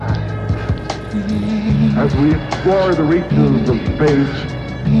As we explore the reaches of space,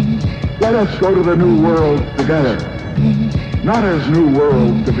 let us go to the new worlds together. Not as new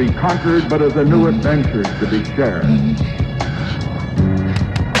worlds to be conquered, but as a new adventure to be shared.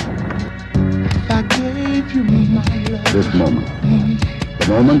 I gave you my love. This moment, the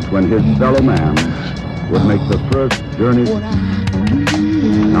moment when his fellow man would make the first journey.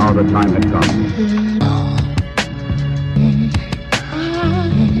 Now the time had come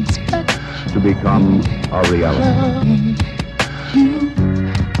to become a reality.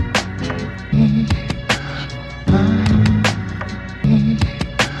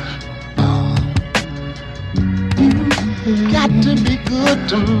 Got to be good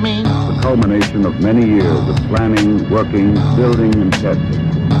to me. The culmination of many years of planning, working, building, and testing.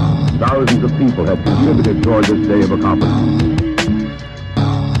 Thousands of people have contributed toward this day of accomplishment.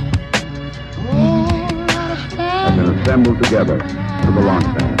 Have been assembled together to the launch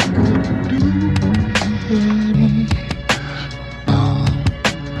pad.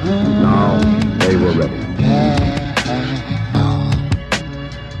 Now they were ready.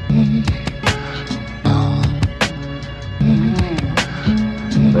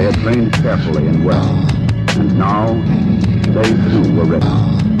 They had trained carefully and well, and now they too were ready.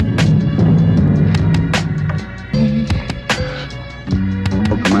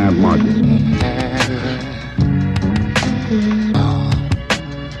 For command marches.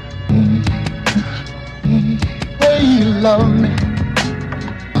 Way you love me.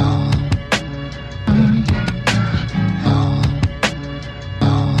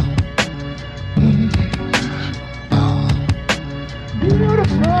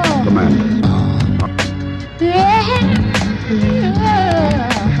 Commander.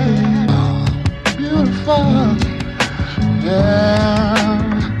 Beautiful. Yeah.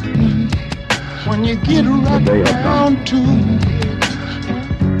 When you get right down to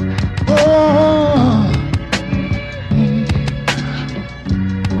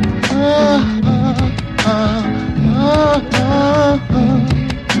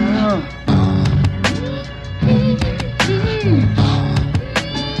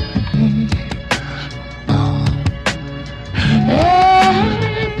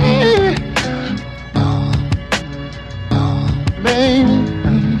baby,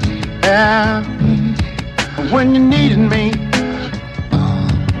 yeah. When you needed me,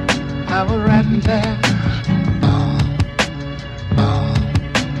 I was right there.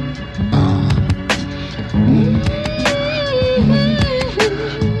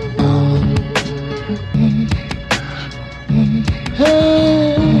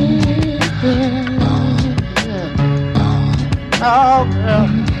 Oh, girl.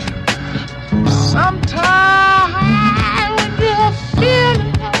 Sometimes when you're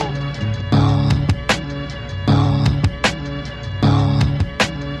feeling low.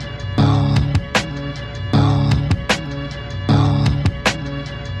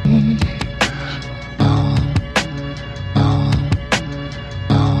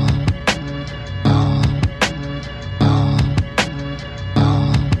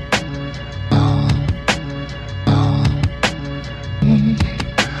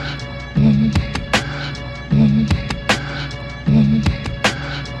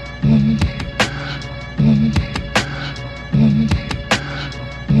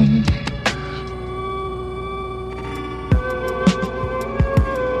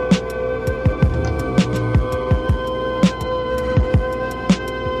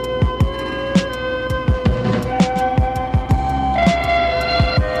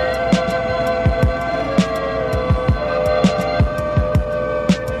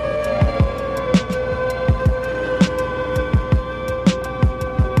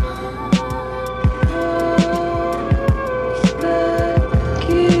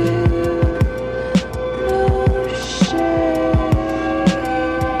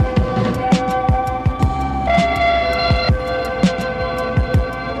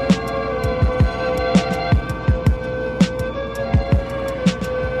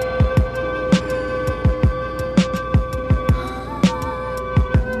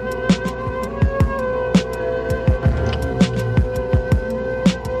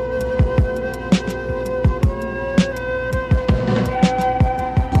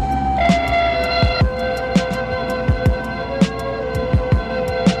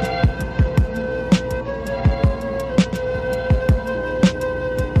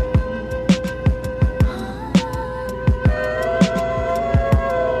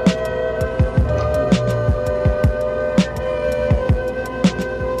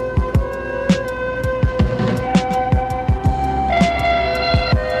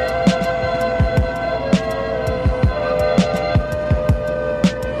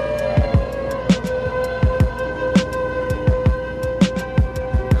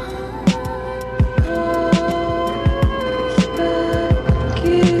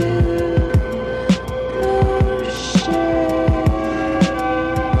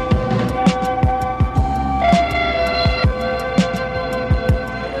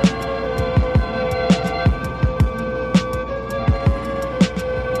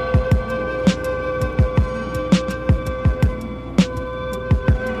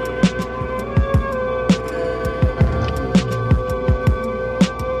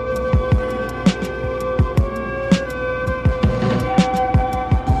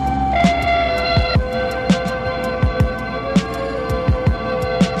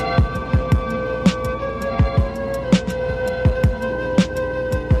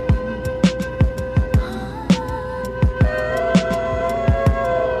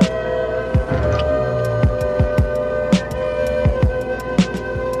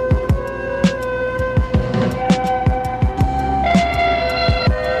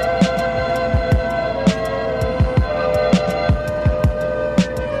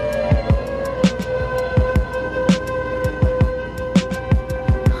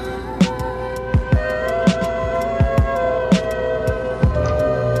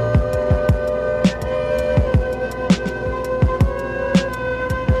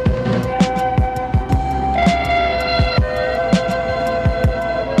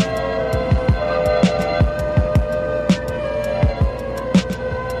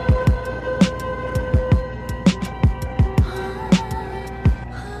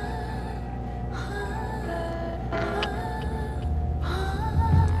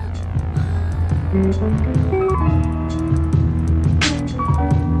 Feels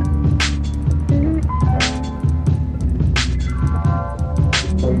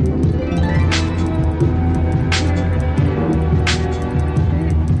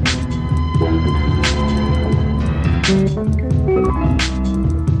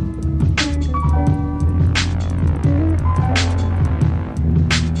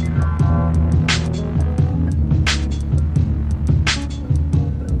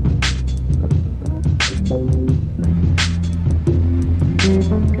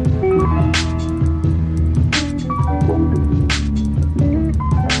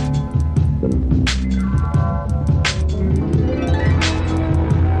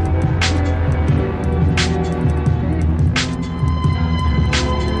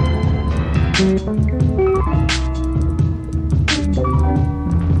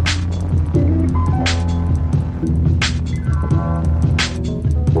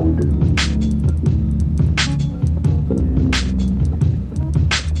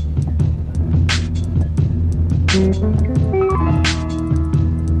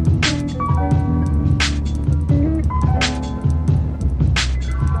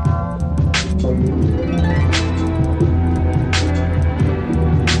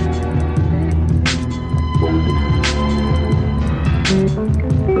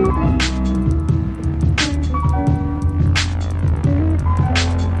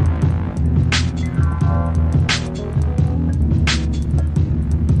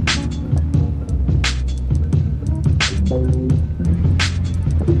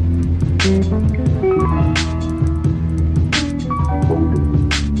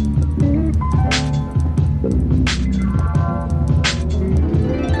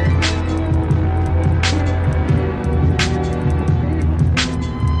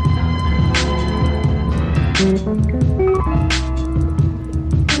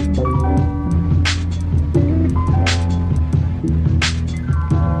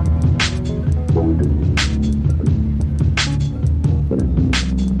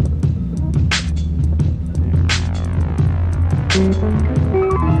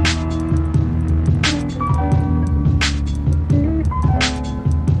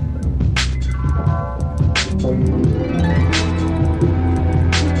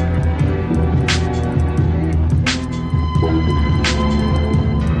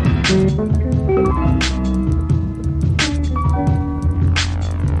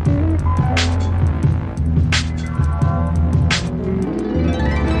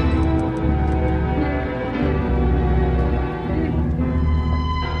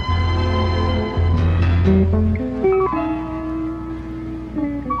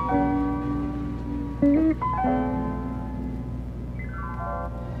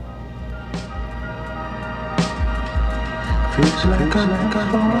like I'm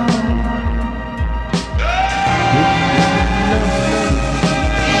falling.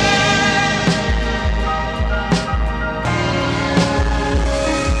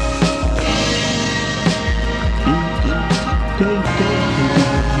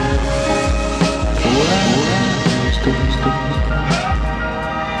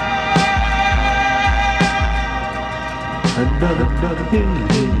 Another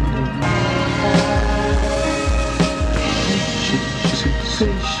feeling.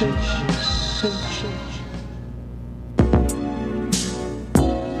 Sensation.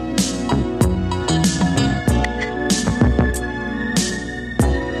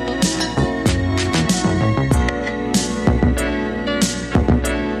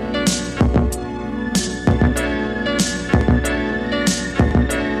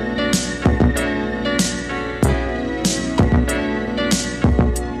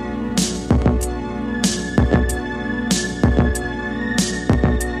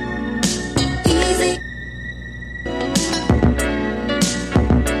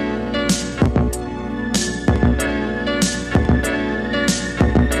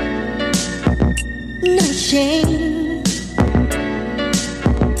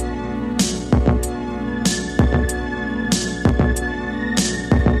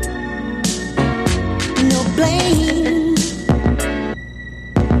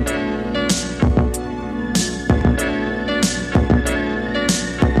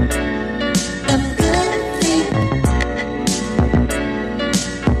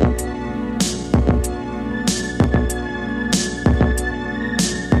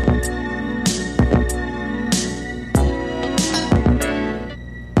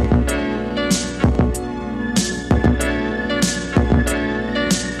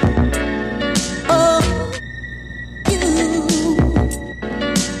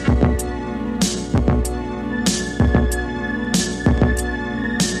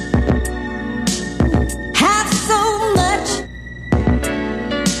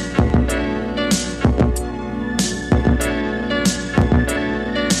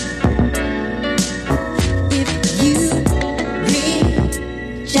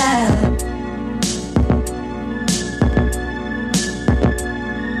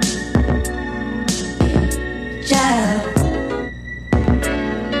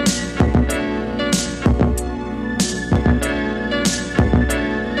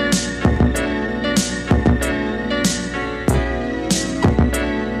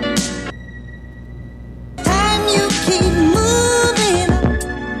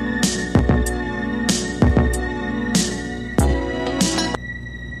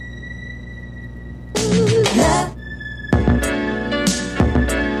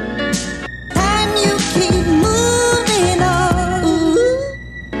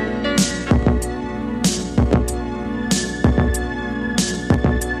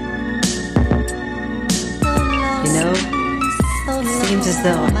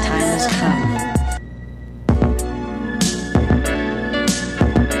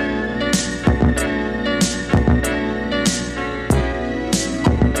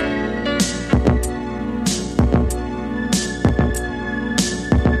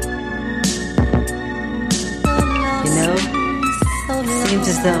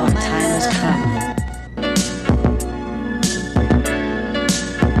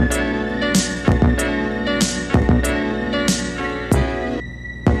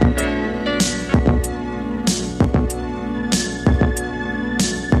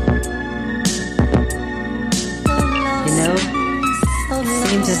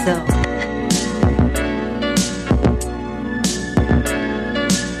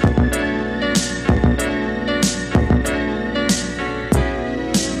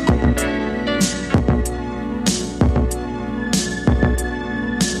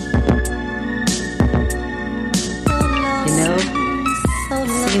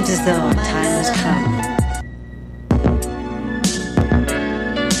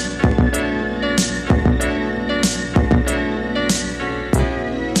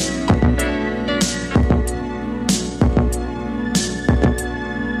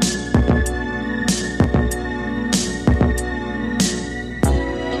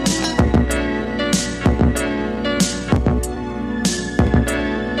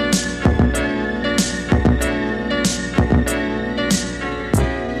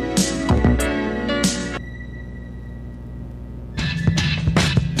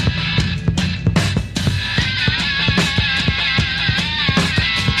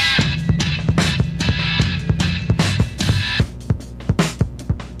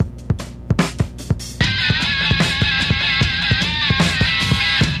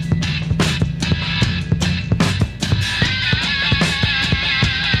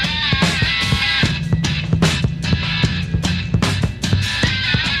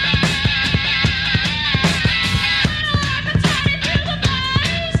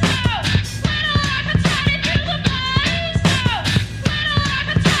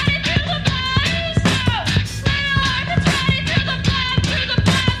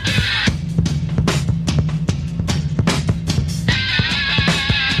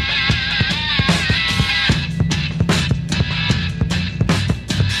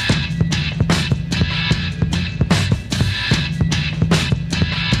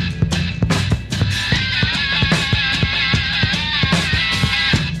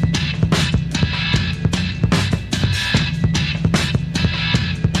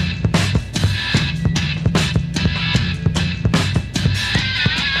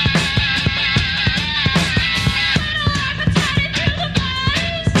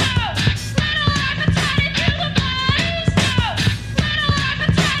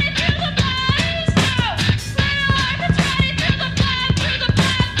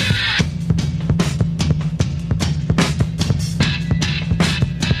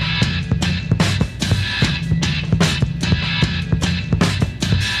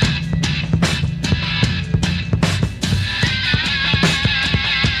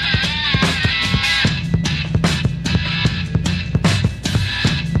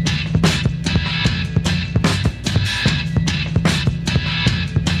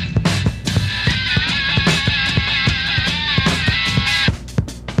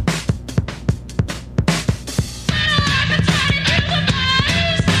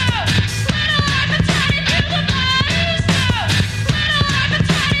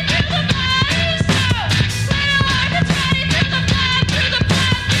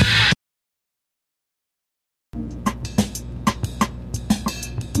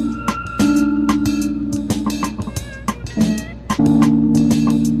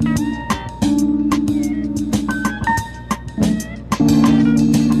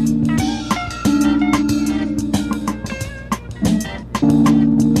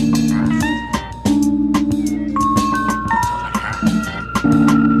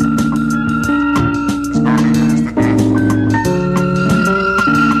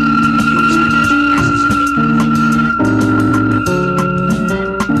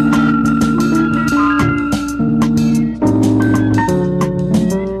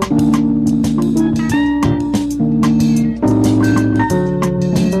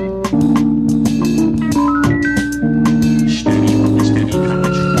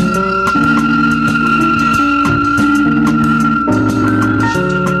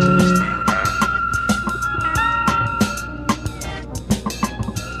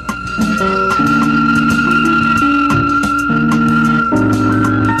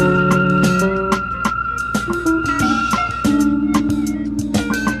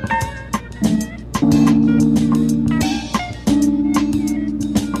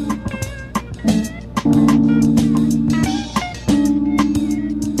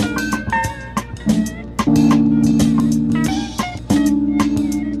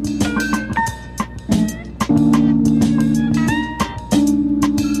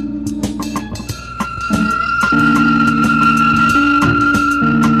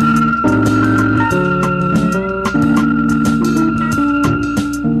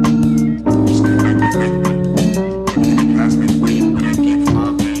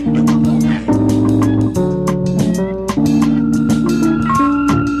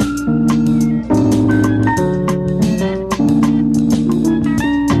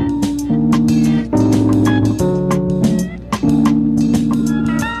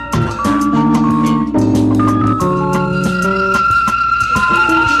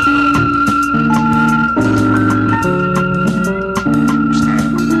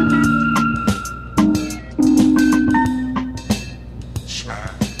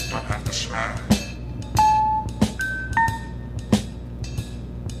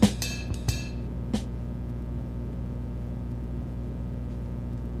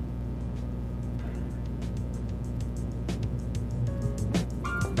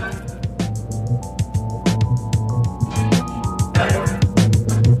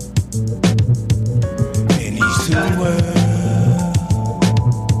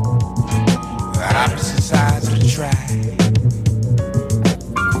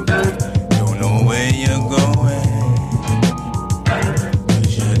 Don't know where you're going,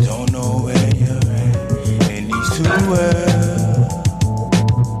 'cause you don't know where you're at. In these two worlds,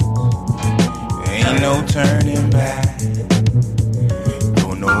 ain't no turning back.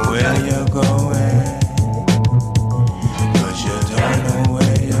 Don't know where you're going, 'cause you don't know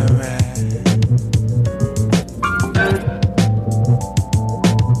where you're at.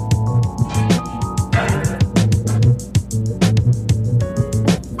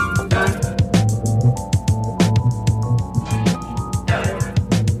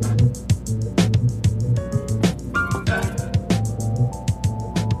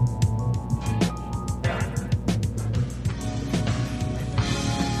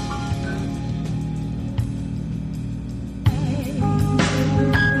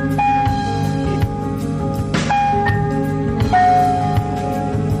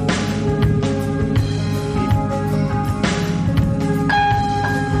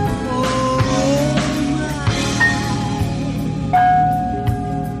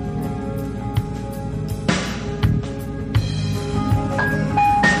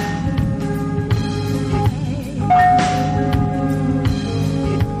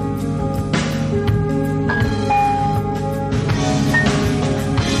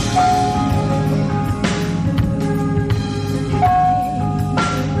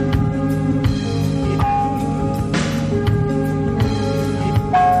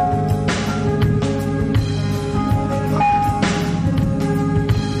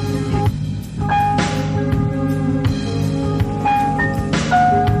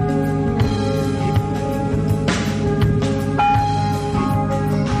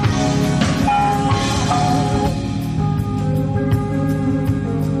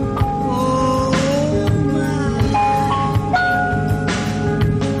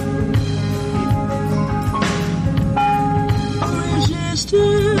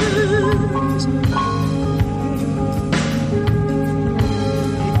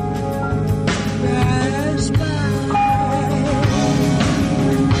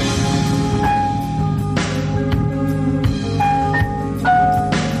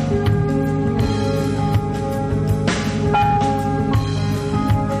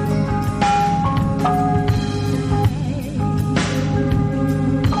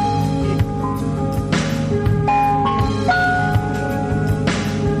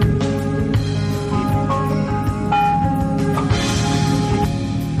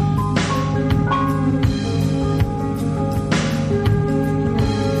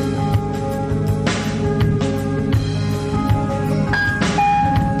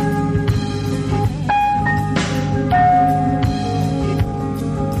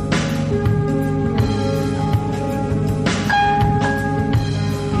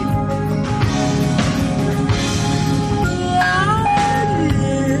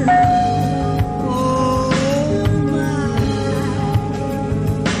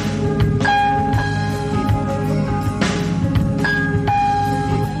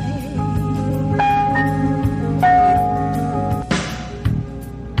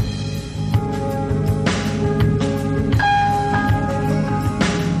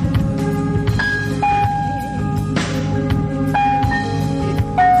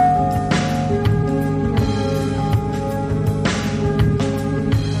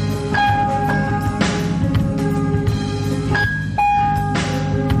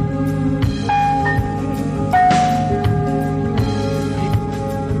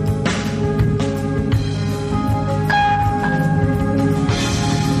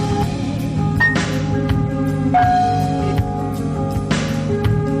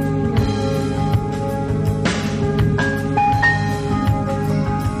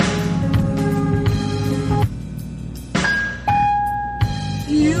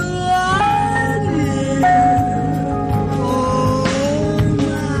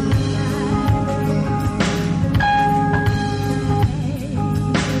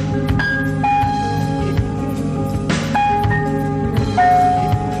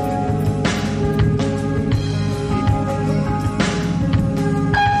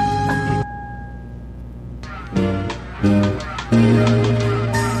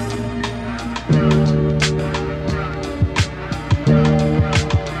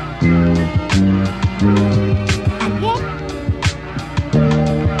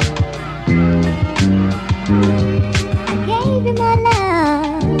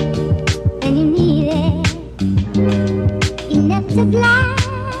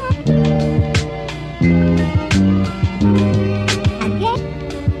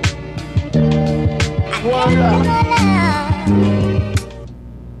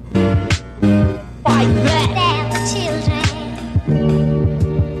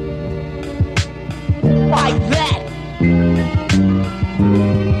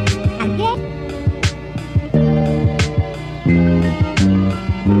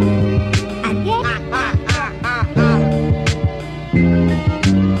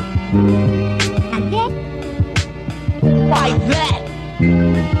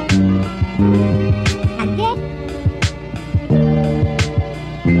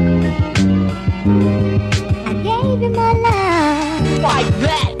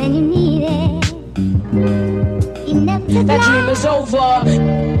 is over.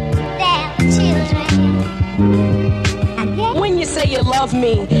 Damn children. When you say you love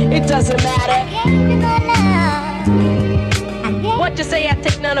me, it doesn't matter. What you say, I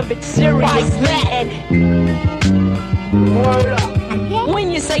take none of it seriously. And word up.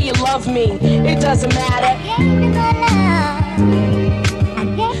 When you say you love me, it doesn't matter.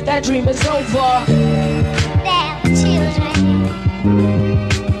 That dream is over. Damn children.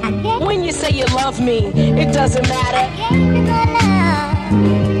 When you say you love me, it doesn't matter.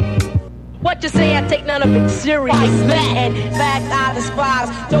 What you say, I take none of it seriously. And in fact, I despise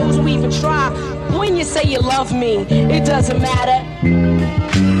those who even try. When you say you love me, it doesn't matter.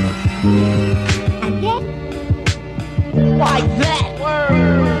 Like that.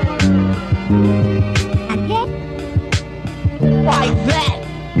 Like that.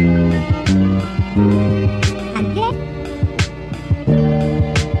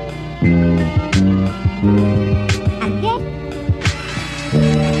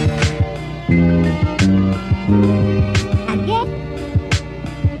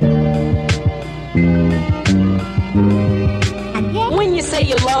 When you say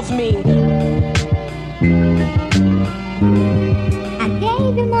you love me, I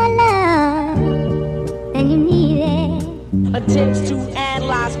gave you my love, and you needed. attempts to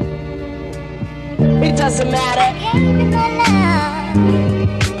analyze, it doesn't I matter. gave you my love.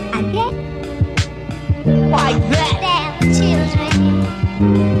 I gave Like that. them children.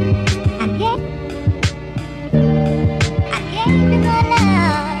 I gave you my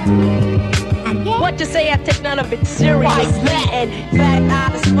love. I gave What you say, I take none of it seriously. Like that. And in fact,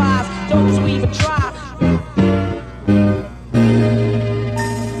 I despise those who even try.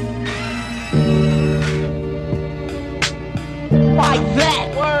 Like that.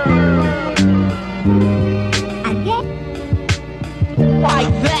 I gave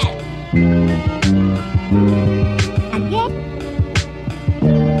Like that. I gave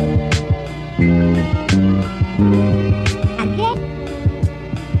I gave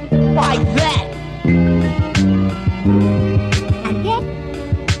Like that. I gave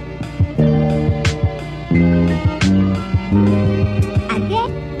I gave I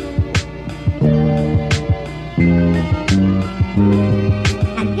gave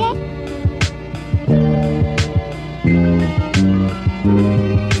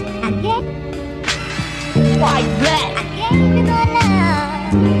I gave Like that. I gave you my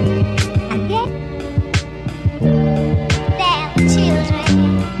love. I gave them children.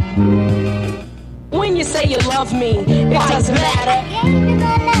 When you say you love me, it doesn't I matter. gave you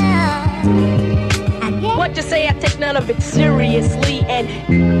my love. I gave What you say, I take none of it seriously. And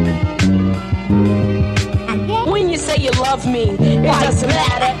I gave when you say you love me, it doesn't I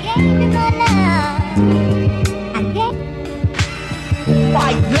matter. gave you my love. I gave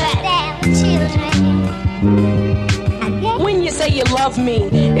Like that. them children. I gave When you say you love me,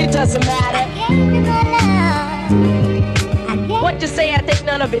 it doesn't matter. you my love. I gave What you say, I take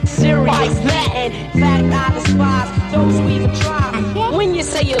none of it seriously. Like that. And in fact, I despise those who even try. When you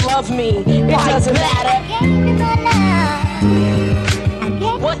say you love me, it doesn't matter. you my love. I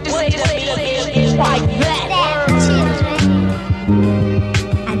gave What you say to me is like that. them children.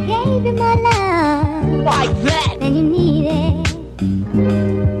 I gave you my love. Like that. And you needed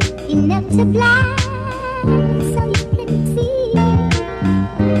enough to blind so you couldn't see.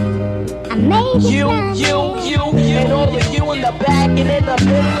 I made You, promise. and all of you in the back and in the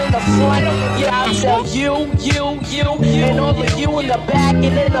middle and the front. Yeah, I'll tell you, and all of you in the back and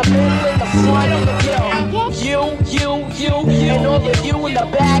in the middle and the front. Yeah, you, and all of you in the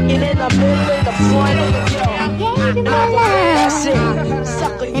back and in the middle and the front. I Yeah, gave you my that's love. it.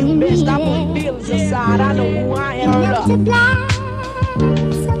 Sucker, you bitch, stop putting feelings inside. I know who I am. Enough to blind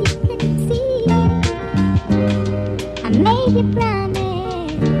so you couldn't see. I made you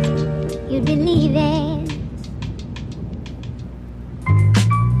promise you'd believe it.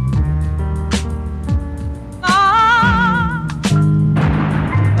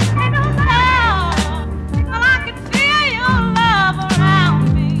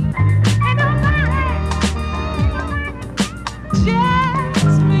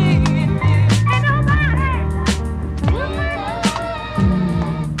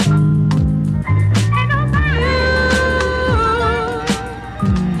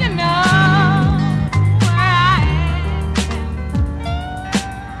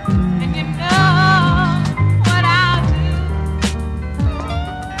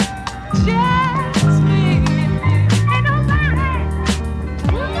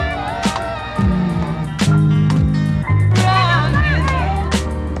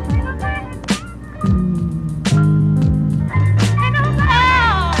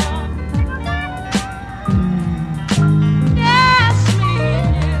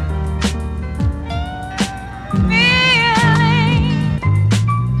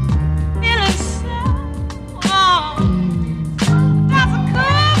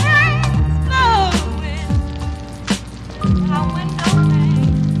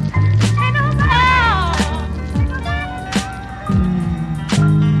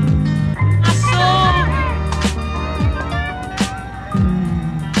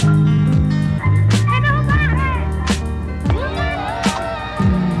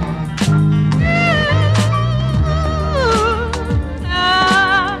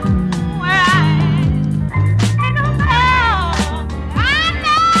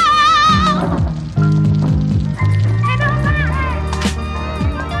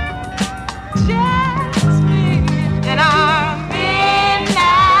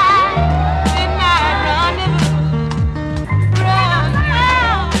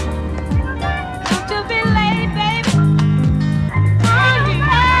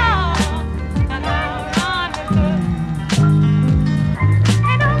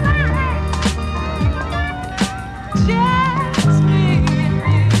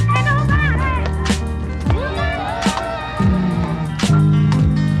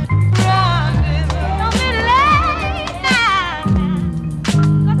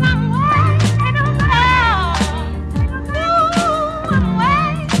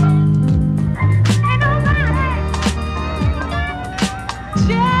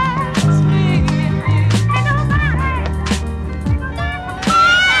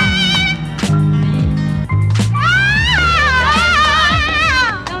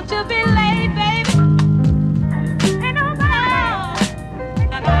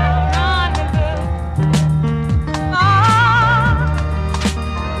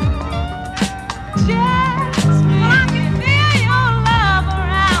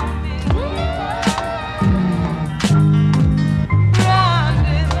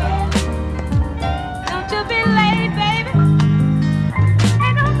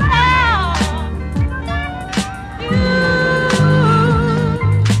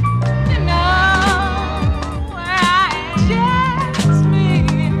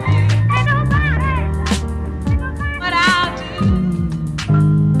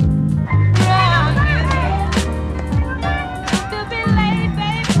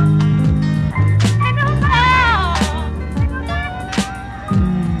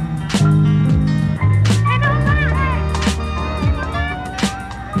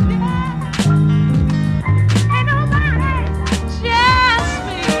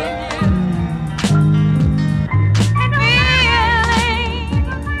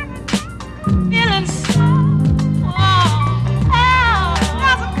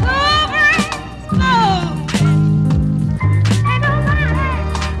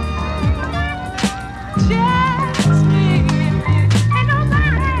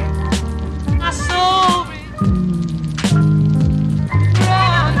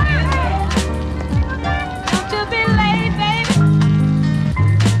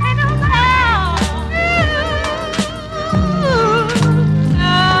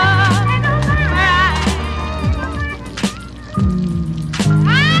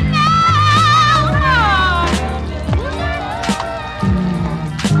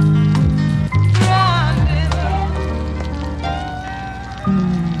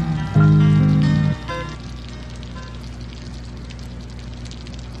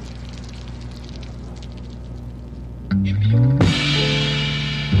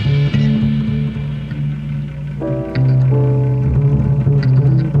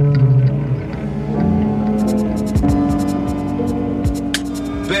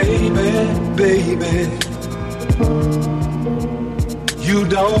 baby, baby, you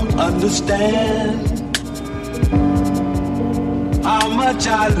don't understand how much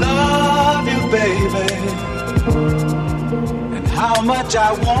I love you, baby, and how much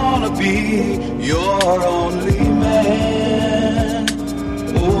I wanna be your only man.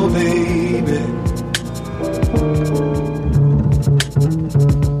 Oh, baby.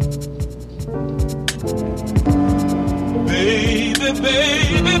 Baby,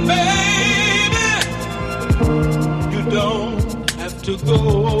 baby, baby, you don't have to go.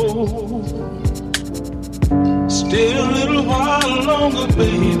 Stay a little while longer,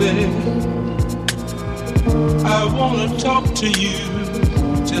 baby. I wanna talk to you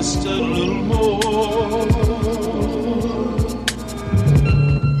just a little more.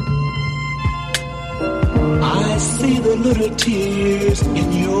 I see the little tears in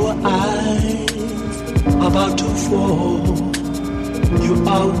your eyes about to fall. You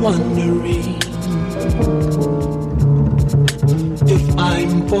are wondering if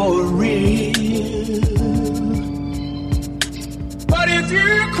I'm for real. But if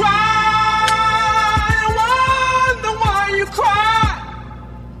you cry, wonder why you cry,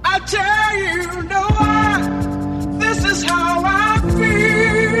 I tell you, no, this is how I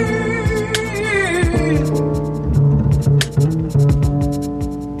feel.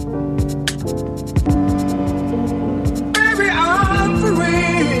 Baby, I'm for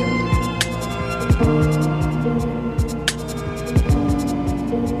real.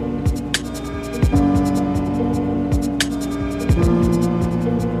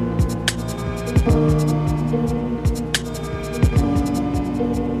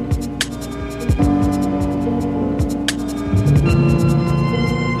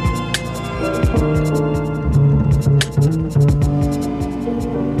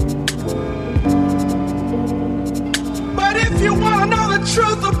 But if you want to know the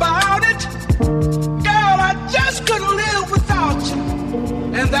truth about it, girl, I just couldn't live without you.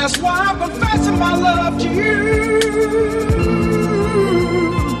 And that's why I'm confessing my love to you,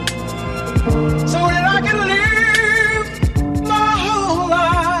 so that I can live my whole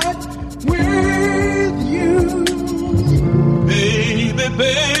life with you. Baby,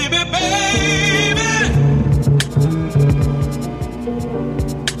 baby, baby,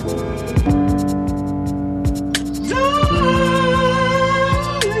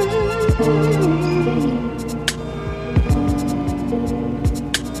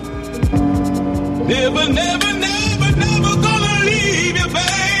 never, never, never, never gonna leave you,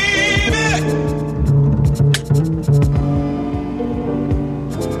 baby.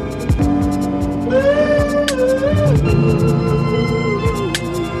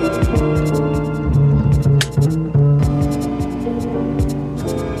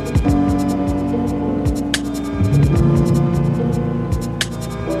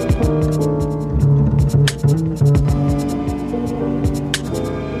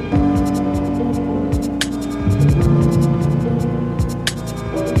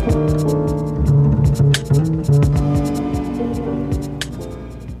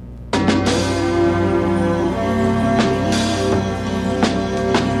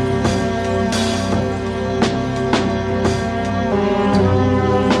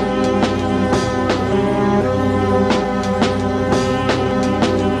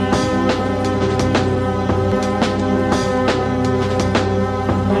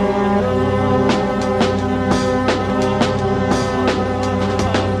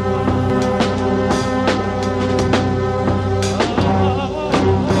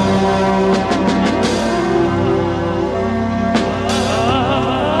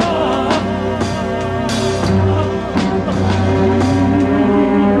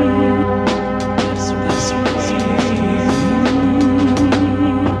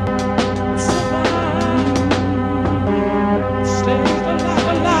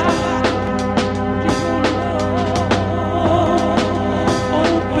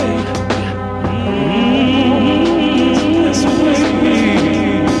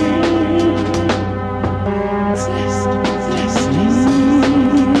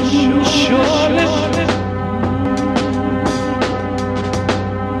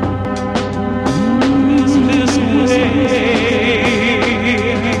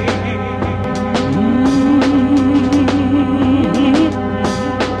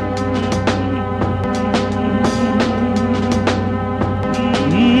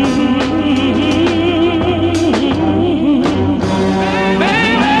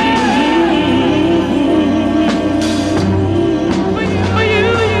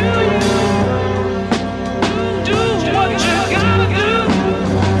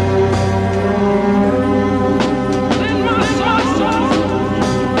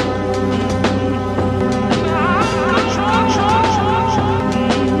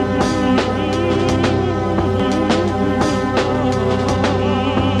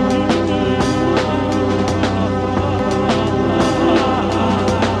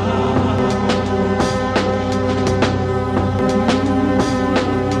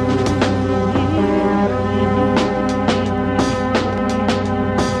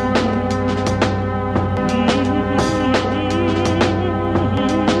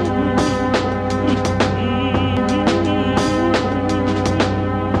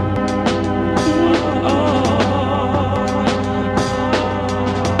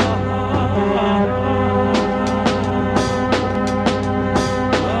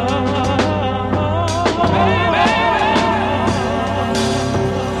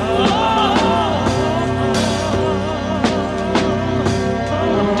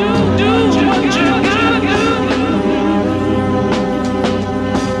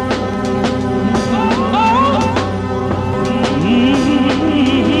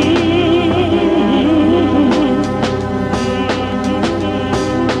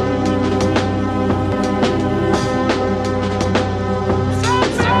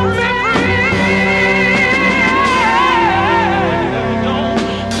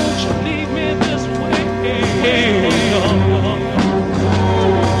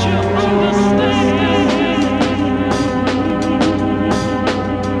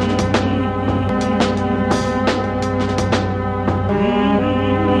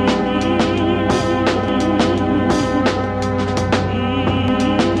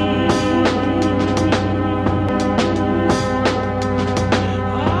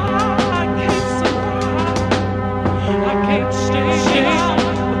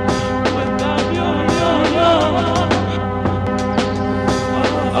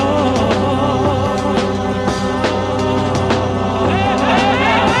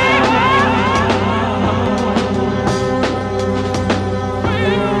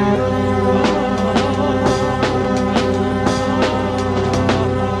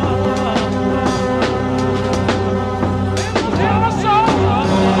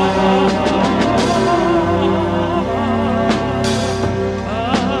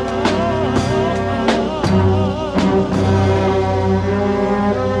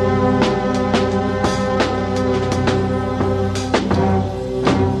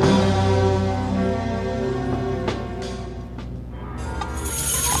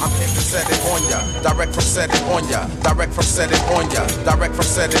 set it on ya. Direct from set it on ya. Direct from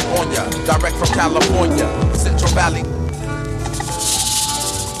set it on ya. Direct from California, Central Valley.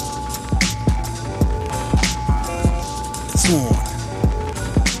 It's on.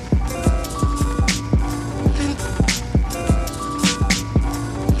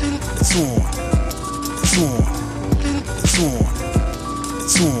 It's on. It's on. It's on.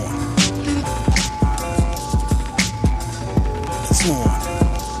 It's on. It's on.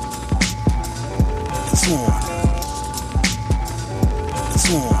 It's on. It's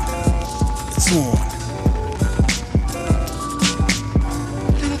on. It's on.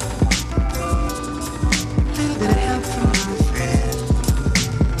 Did it help from my friend?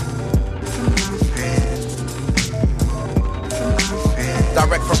 From my friend. From my friend.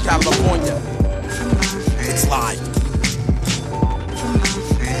 Direct from California. From my friend. It's live. From my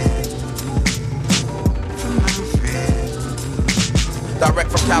friend. From my friend. Direct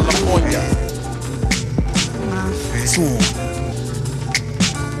from California. It's on.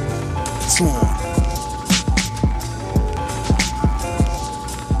 It's on.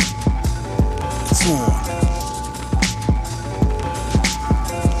 It's on.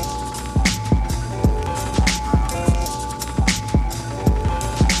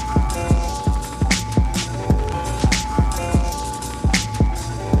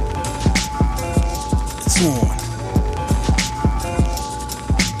 It's on.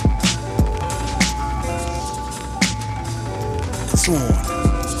 It's on.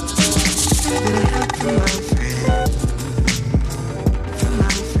 Did it help from my friend? From my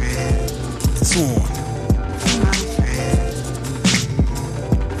friend. It's on. From my friend.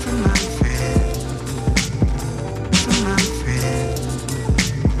 From my friend. From my friend.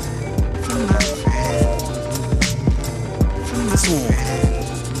 From my friend. From my friend.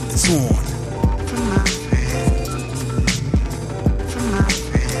 It's on. From my friend. From my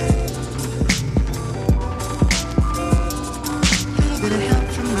friend. Did it help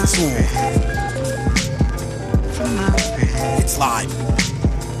from my friend? From my friend. It's live.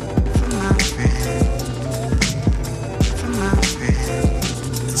 From my friend. From my friend.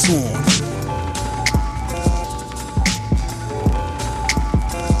 It's on.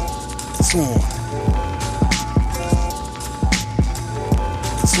 It's on.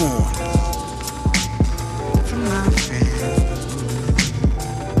 It's on. From my friend.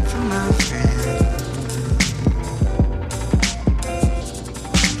 From my friend.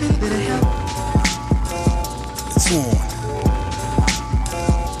 Did it help? It's on.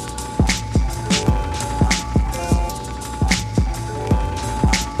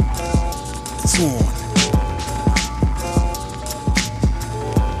 It's on.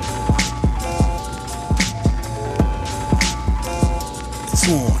 It's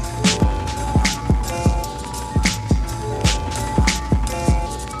on.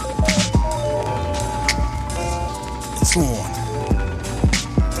 It's on.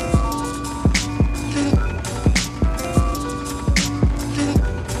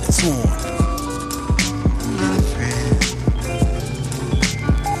 It's on. My friend.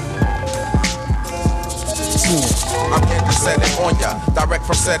 It's on. I'm here to set it on ya. Direct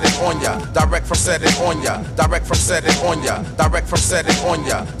from set it on ya. Direct from set it on ya. Direct from set it on ya. Direct from set it on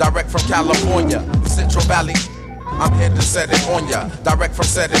ya. Direct from California, Central Valley. I'm here to set it on ya. Direct from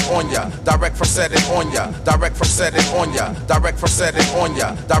set it on ya. Direct from set it on ya. Direct from set it on ya. Direct from set it on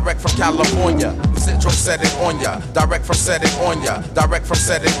ya. Direct from California, Central set it on ya. Direct from set it on ya. Direct from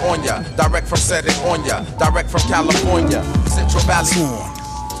set it on ya. Direct from set it on ya. Direct from California, Central Valley.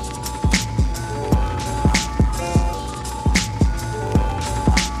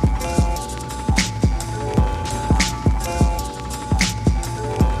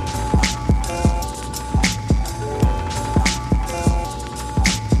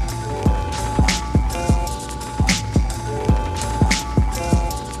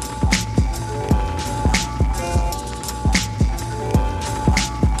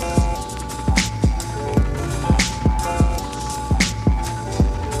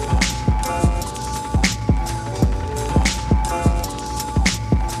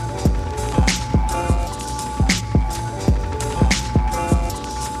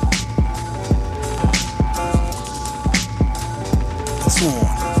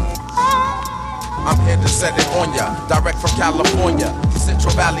 I'm here to set it on ya. Direct from California,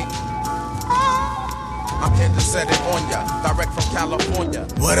 Central Valley. I'm here to set it on ya. Direct from California.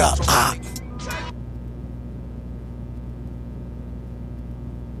 What up,